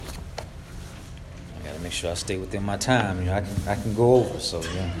make sure I stay within my time. I can go over, so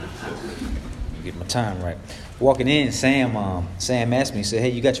get my time right. Walking in, Sam asked me. He said, "Hey,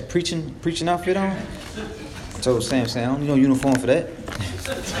 you got your preaching outfit on?" I told Sam, "I don't need no uniform for that."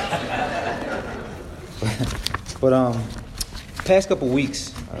 But past couple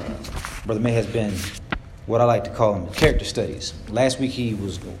weeks, Brother May has been what I like to call them character studies. Last week he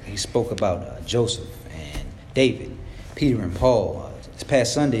spoke about Joseph and David, Peter and Paul. This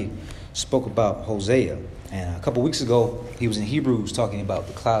past Sunday spoke about Hosea, and a couple weeks ago he was in Hebrews talking about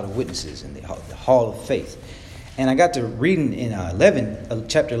the cloud of witnesses and the hall of faith. And I got to reading in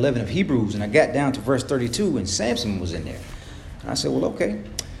chapter 11 of Hebrews, and I got down to verse 32, and Samson was in there. And I said, well, okay.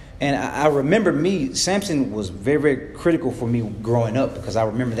 And I remember Samson was very, very critical for me growing up, because I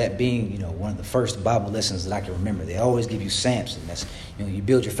remember that being, one of the first Bible lessons that I can remember. They always give you Samson. That's, you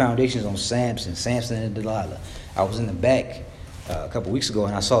build your foundations on Samson and Delilah. I was in the back a couple weeks ago,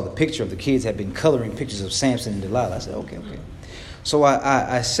 and I saw the picture of the kids had been coloring pictures of Samson and Delilah. I said, okay. So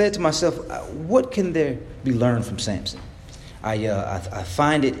I said to myself, what can there be learned from Samson? I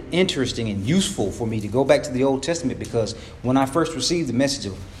find it interesting and useful for me to go back to the Old Testament, because when I first received the message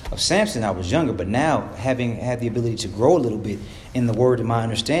of Samson, I was younger, but now having had the ability to grow a little bit in the Word and my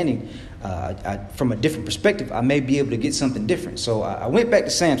understanding, from a different perspective, I may be able to get something different. So I went back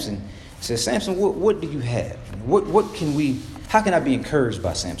to Samson and said, Samson, what do you have? How can I be encouraged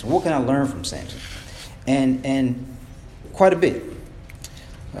by Samson? What can I learn from Samson? And quite a bit.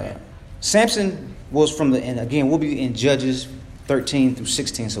 Samson was and again, we'll be in Judges 13 through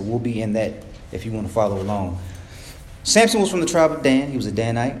 16, so we'll be in that if you want to follow along. Samson was from the tribe of Dan. He was a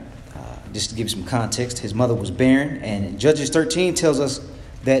Danite. Just to give you some context, his mother was barren, and Judges 13 tells us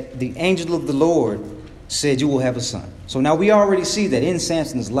that the angel of the Lord said, you will have a son. So now we already see that in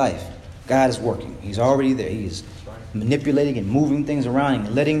Samson's life, God is working. He's already there. He is manipulating and moving things around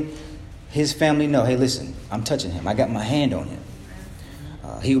and letting his family know, hey, listen, I'm touching him. I got my hand on him.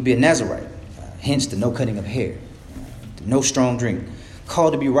 He would be a Nazirite, hence the no cutting of hair, no strong drink,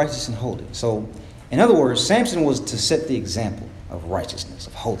 called to be righteous and holy. So, in other words, Samson was to set the example of righteousness,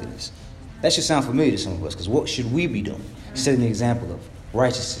 of holiness. That should sound familiar to some of us, because what should we be doing? Setting the example of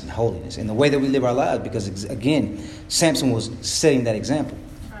righteousness and holiness in the way that we live our lives, because, again, Samson was setting that example.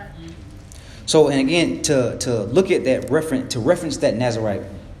 So, and again, to look at that reference that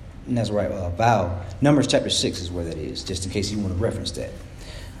Nazirite vow, Numbers chapter 6 is where that is, just in case you want to reference that.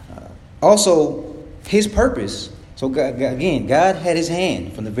 Also, his purpose, so God had his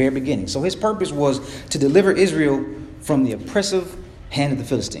hand from the very beginning. So his purpose was to deliver Israel from the oppressive hand of the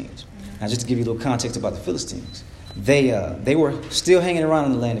Philistines. Now, just to give you a little context about the Philistines, they were still hanging around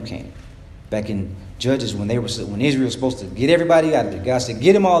in the land of Canaan. Back in Judges, when Israel was supposed to get everybody out of there, God said,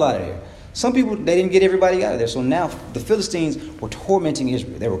 get them all out of there. Some people, they didn't get everybody out of there. So now the Philistines were tormenting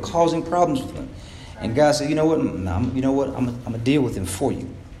Israel. They were causing problems with them. And God said, I'm going to deal with them for you.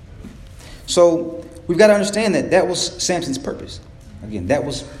 So we've got to understand that was Samson's purpose. Again, that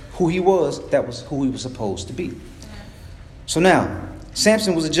was who he was. That was who he was supposed to be. So now,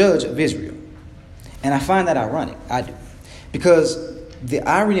 Samson was a judge of Israel. And I find that ironic. I do. Because the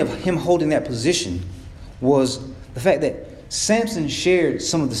irony of him holding that position was the fact that Samson shared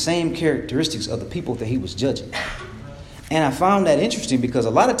some of the same characteristics of the people that he was judging. And I found that interesting, because a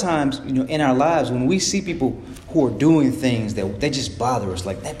lot of times, in our lives, when we see people who are doing things that they just bother us,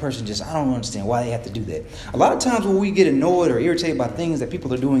 like that person I don't understand why they have to do that. A lot of times when we get annoyed or irritated by things that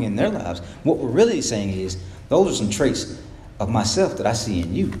people are doing in their lives, what we're really saying is, those are some traits of myself that I see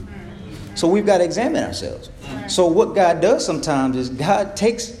in you. So we've got to examine ourselves. So what God does sometimes is God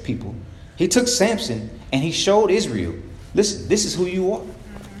takes people. He took Samson and he showed Israel, listen, this is who you are.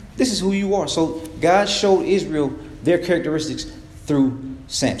 This is who you are. So God showed Israel their characteristics through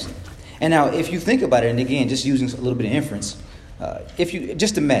Samson. And now, if you think about it, and again, just using a little bit of inference, if you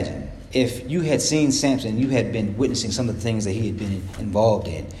just imagine if you had seen Samson, you had been witnessing some of the things that he had been involved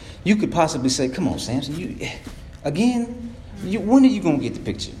in, you could possibly say, come on, Samson, when are you going to get the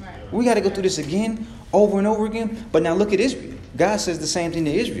picture? We got to go through this again, over and over again. But now look at Israel. God says the same thing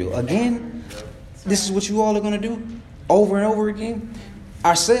to Israel. Again, this is what you all are going to do over and over again.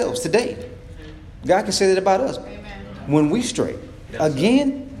 Ourselves today. God can say that about us. Amen. When we stray.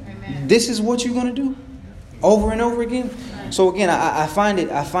 Again, amen. This is what you're going to do over and over again. Amen. So again, I find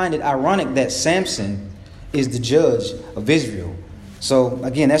it ironic that Samson is the judge of Israel. So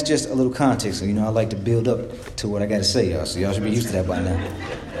again, that's just a little context. So, I like to build up to what I got to say, y'all. So y'all should be used to that by now.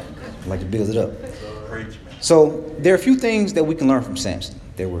 I like to build it up. So there are a few things that we can learn from Samson.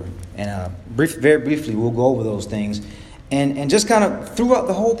 Very briefly, we'll go over those things. And just kind of throughout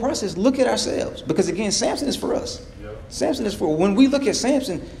the whole process, look at ourselves. Because again, Samson is for us. Samson is for. When we look at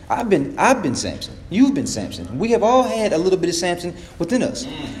Samson, I've been Samson. You've been Samson. We have all had a little bit of Samson within us.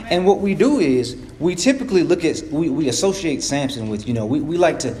 And what we do is we typically look at we associate Samson with, we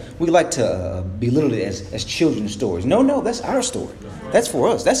like to belittle it as children's stories. No, that's our story. That's for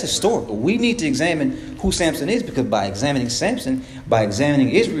us. That's historical. We need to examine who Samson is, because by examining Samson, by examining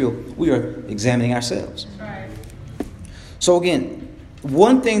Israel, we are examining ourselves. So again,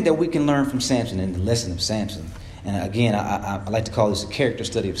 one thing that we can learn from Samson and the lesson of Samson, and again, I like to call this a character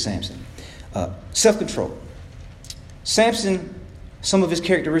study of Samson. Self-control. Samson, some of his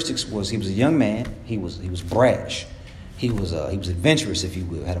characteristics was he was a young man. He was brash. He was adventurous, if you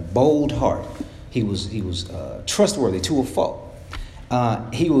will. Had a bold heart. He was trustworthy to a fault.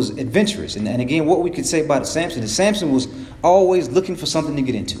 He was adventurous, and again, what we could say about Samson is Samson was always looking for something to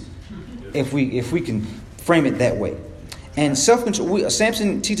get into, if we can frame it that way. And self-control.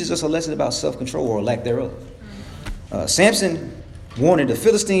 Samson teaches us a lesson about self-control, or lack thereof. Samson wanted a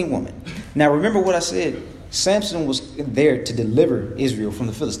Philistine woman. Now remember what I said. Samson was there to deliver Israel from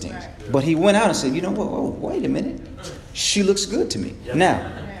the Philistines. But he went out and said, you know what? Oh, wait a minute. She looks good to me. Now,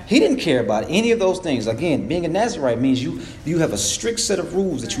 he didn't care about any of those things. Again, being a Nazarite means you have a strict set of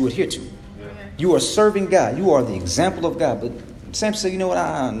rules that you adhere to. You are serving God. You are the example of God. But Samson said, you know what?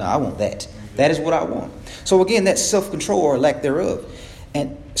 I want that. That is what I want. So again, that's self-control, or lack thereof.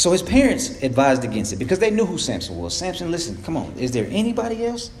 And so his parents advised against it because they knew who Samson was. Samson, listen, come on. Is there anybody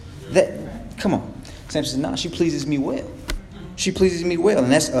else? Come on. Samson said, no, she pleases me well. She pleases me well. And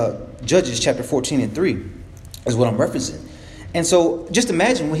that's Judges chapter 14 and 3 is what I'm referencing. And so just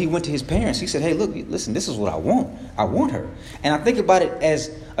imagine when he went to his parents, he said, hey, look, listen, this is what I want. I want her. And I think about it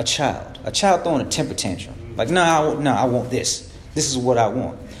as a child throwing a temper tantrum. Like, no, I want this. This is what I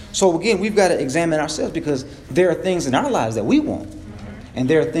want. So again, we've got to examine ourselves, because there are things in our lives that we want. And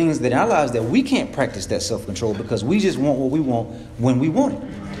there are things that in our lives that we can't practice that self-control, because we just want what we want when we want it.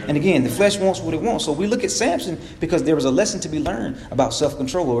 And again, the flesh wants what it wants. So we look at Samson because there was a lesson to be learned about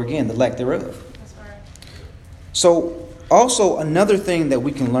self-control, or again, the lack thereof. That's right. So also another thing that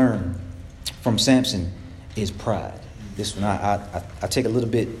we can learn from Samson is pride. This one, I take a little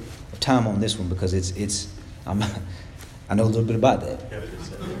bit of time on this one because I know a little bit about that.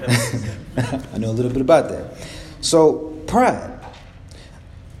 I know a little bit about that. So pride.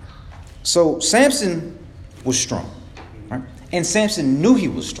 So Samson was strong, right? And Samson knew he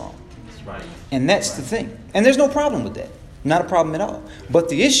was strong. Right. And that's the thing. And there's no problem with that. Not a problem at all. But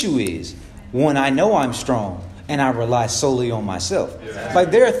the issue is when I know I'm strong and I rely solely on myself. Yeah. Like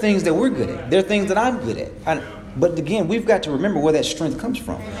there are things that we're good at. There are things that I'm good at. But again, we've got to remember where that strength comes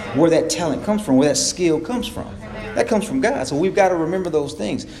from, where that talent comes from, where that skill comes from. That comes from God. So we've got to remember those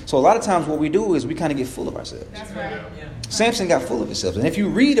things. So a lot of times what we do is we kind of get full of ourselves. That's right. Yeah. Samson got full of himself. And if you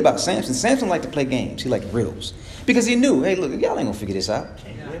read about Samson liked to play games. He liked riddles. Because he knew, hey, look, y'all ain't going to figure this out.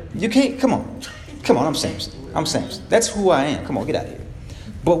 You can't. Come on, I'm Samson. That's who I am. Come on, get out of here.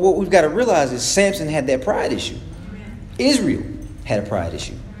 But what we've got to realize is Samson had that pride issue. Israel had a pride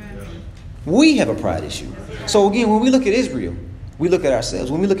issue. We have a pride issue. So again, when we look at Israel, we look at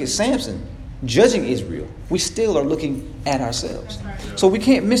ourselves. When we look at Samson, judging Israel, we still are looking at ourselves. So we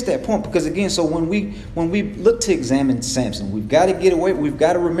can't miss that point, because again, so when we look to examine Samson, we've got to get away. We've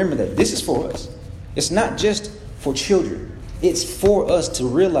got to remember that this is for us. It's not just for children. It's for us to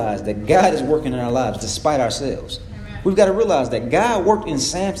realize that God is working in our lives despite ourselves. We've got to realize that God worked in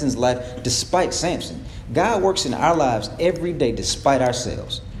Samson's life despite Samson. God works in our lives every day despite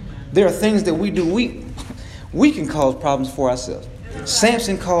ourselves. There are things that we do. We can cause problems for ourselves.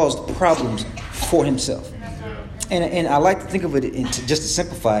 Samson caused problems for himself. And I like to think of it just to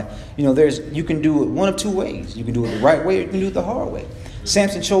simplify. You can do it one of two ways. You can do it the right way, or you can do it the hard way.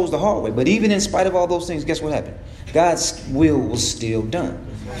 Samson chose the hard way. But even in spite of all those things, guess what happened? God's will was still done.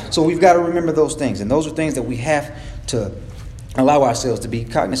 So we've got to remember those things. And those are things that we have to allow ourselves to be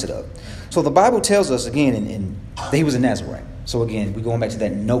cognizant of. So the Bible tells us, again, that he was a Nazarite. So again, we're going back to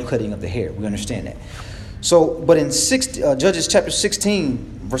that no cutting of the hair. We understand that. So, but in Judges chapter 16,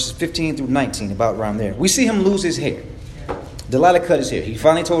 verses 15 through 19, about around there, we see him lose his hair. Delilah cut his hair. He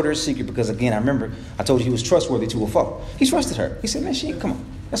finally told her his secret because, again, I remember I told you he was trustworthy to a fault. He trusted her. He said, man, come on.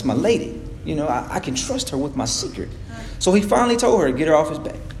 That's my lady. I can trust her with my secret. So he finally told her to get her off his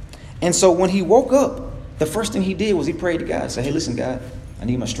back. And so when he woke up, the first thing he did was he prayed to God. He said, hey, listen, God, I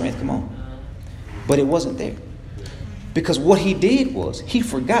need my strength. Come on. But it wasn't there. Because what he did was he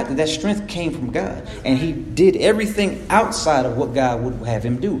forgot that strength came from God. And he did everything outside of what God would have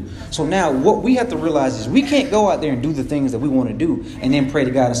him do. So now what we have to realize is we can't go out there and do the things that we want to do and then pray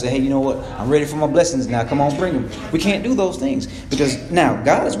to God and say, hey, you know what? I'm ready for my blessings now. Come on, bring them. We can't do those things. Because now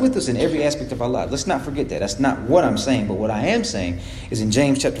God is with us in every aspect of our life. Let's not forget that. That's not what I'm saying. But what I am saying is in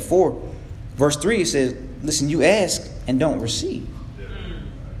James chapter 4, verse 3, it says, listen, you ask and don't receive.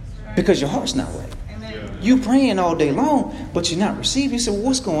 Because your heart's not right. You praying all day long, but you're not receiving. You say, well,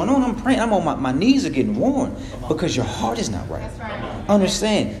 what's going on? I'm praying. I'm on my knees are getting worn because your heart is not right.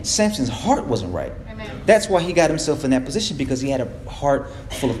 Understand, Samson's heart wasn't right. That's why he got himself in that position, because he had a heart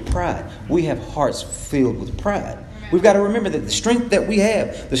full of pride. We have hearts filled with pride. We've got to remember that the strength that we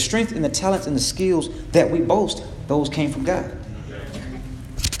have, the strength and the talents and the skills that we boast, those came from God.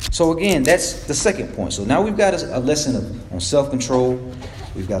 So again, that's the second point. So now we've got a lesson on self-control.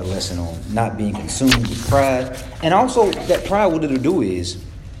 We've got a lesson on not being consumed with pride. And also that pride, what it'll do is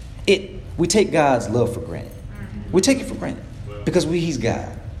we take God's love for granted. We take it for granted because he's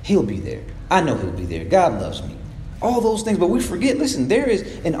God. He'll be there. I know he'll be there. God loves me. All those things. But we forget, listen, there is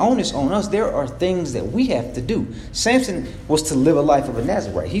an onus on us. There are things that we have to do. Samson was to live a life of a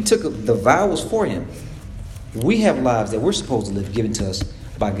Nazarite. He took the vows for him. We have lives that we're supposed to live given to us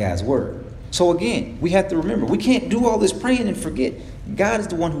by God's word. So again, we have to remember, we can't do all this praying and forget God is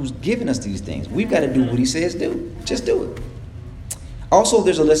the one who's given us these things. We've got to do what he says do. Just do it. Also,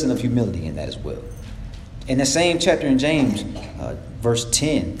 there's a lesson of humility in that as well. In the same chapter in James, verse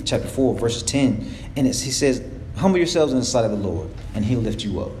 10, chapter 4, verse 10, and he says, humble yourselves in the sight of the Lord, and he'll lift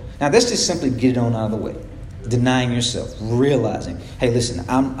you up. Now, that's just simply get it on out of the way. Denying yourself, realizing, hey, listen,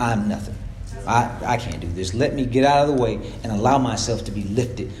 I'm nothing. I can't do this. Let me get out of the way and allow myself to be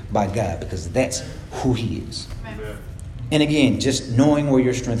lifted by God, because that's who he is. Amen. And again, just knowing where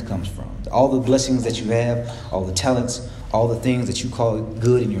your strength comes from. All the blessings that you have, all the talents, all the things that you call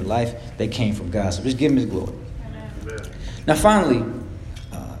good in your life, they came from God. So just give him his glory. Amen. Now finally,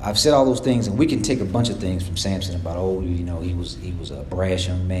 I've said all those things, and we can take a bunch of things from Samson about, he was a brash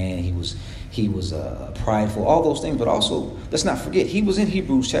young man. He was prideful, all those things. But also, let's not forget, he was in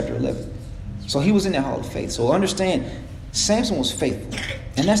Hebrews chapter 11. So he was in that hall of faith. So understand, Samson was faithful.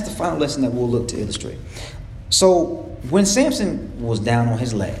 And that's the final lesson that we'll look to illustrate. So when Samson was down on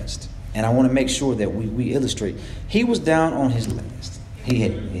his last, and I want to make sure that we illustrate, he was down on his last.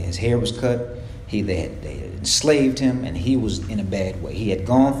 His hair was cut. They had enslaved him, and he was in a bad way. He had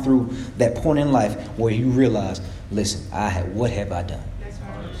gone through that point in life where he realized, listen, what have I done?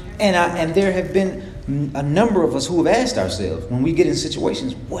 And there have been a number of us who have asked ourselves, when we get in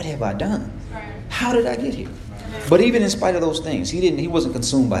situations, what have I done? How did I get here? But even in spite of those things, he wasn't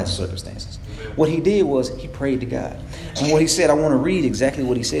consumed by his circumstances. What he did was he prayed to God. And what he said, I want to read exactly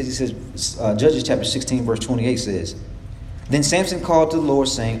what he says. He says, Judges chapter 16, verse 28 says, then Samson called to the Lord,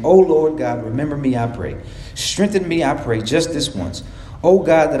 saying, O Lord God, remember me, I pray. Strengthen me, I pray, just this once. O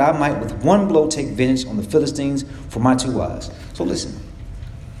God, that I might with one blow take vengeance on the Philistines for my 2 eyes. So listen,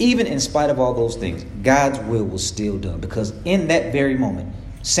 even in spite of all those things, God's will was still done. Because in that very moment,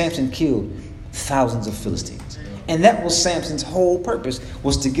 Samson killed thousands of Philistines. And that was Samson's whole purpose,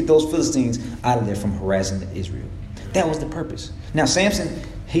 was to get those Philistines out of there from harassing Israel. That was the purpose. Now, Samson,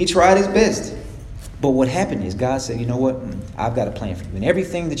 he tried his best. But what happened is God said, you know what? I've got a plan for you. And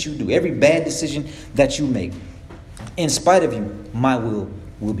everything that you do, every bad decision that you make, in spite of you, my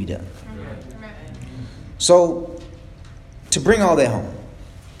will be done. So, to bring all that home,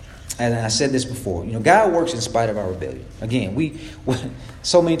 and I said this before, God works in spite of our rebellion. Again, we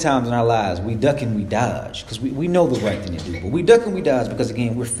so many times in our lives, we duck and we dodge because we know the right thing to do. But we duck and we dodge because,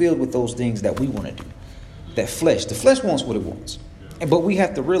 again, we're filled with those things that we want to do. That flesh. The flesh wants what it wants. But we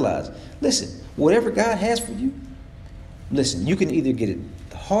have to realize, listen, whatever God has for you, listen, you can either get it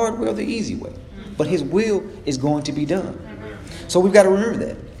the hard way or the easy way. But his will is going to be done. So we've got to remember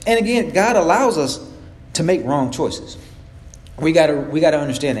that. And again, God allows us to make wrong choices. We got to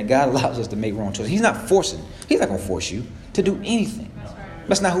understand that God allows us to make wrong choices. He's not going to force you to do anything.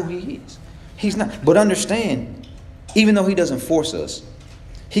 That's not who he is. He's not. But understand, even though he doesn't force us,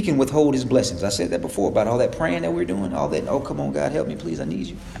 he can withhold his blessings. I said that before about all that praying that we're doing, all that, oh, come on, God, help me, please, I need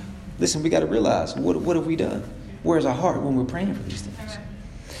you. Listen, we got to realize, what have we done? Where's our heart when we're praying for these things?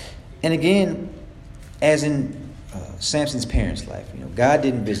 And again, as in Samson's parents' life, God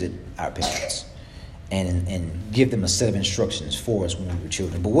didn't visit our parents and give them a set of instructions for us when we were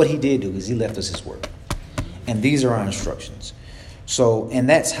children. But what he did do is he left us his word. And these are our instructions. So, and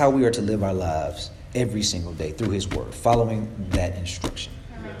that's how we are to live our lives every single day, through his word, following that instruction.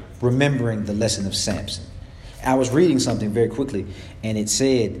 Remembering the lesson of Samson. I was reading something very quickly, and it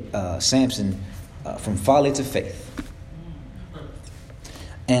said Samson, from folly to faith.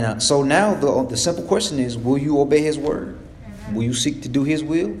 And so now the simple question is, will you obey his word? Will you seek to do his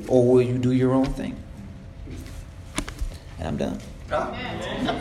will, or will you do your own thing? And I'm done.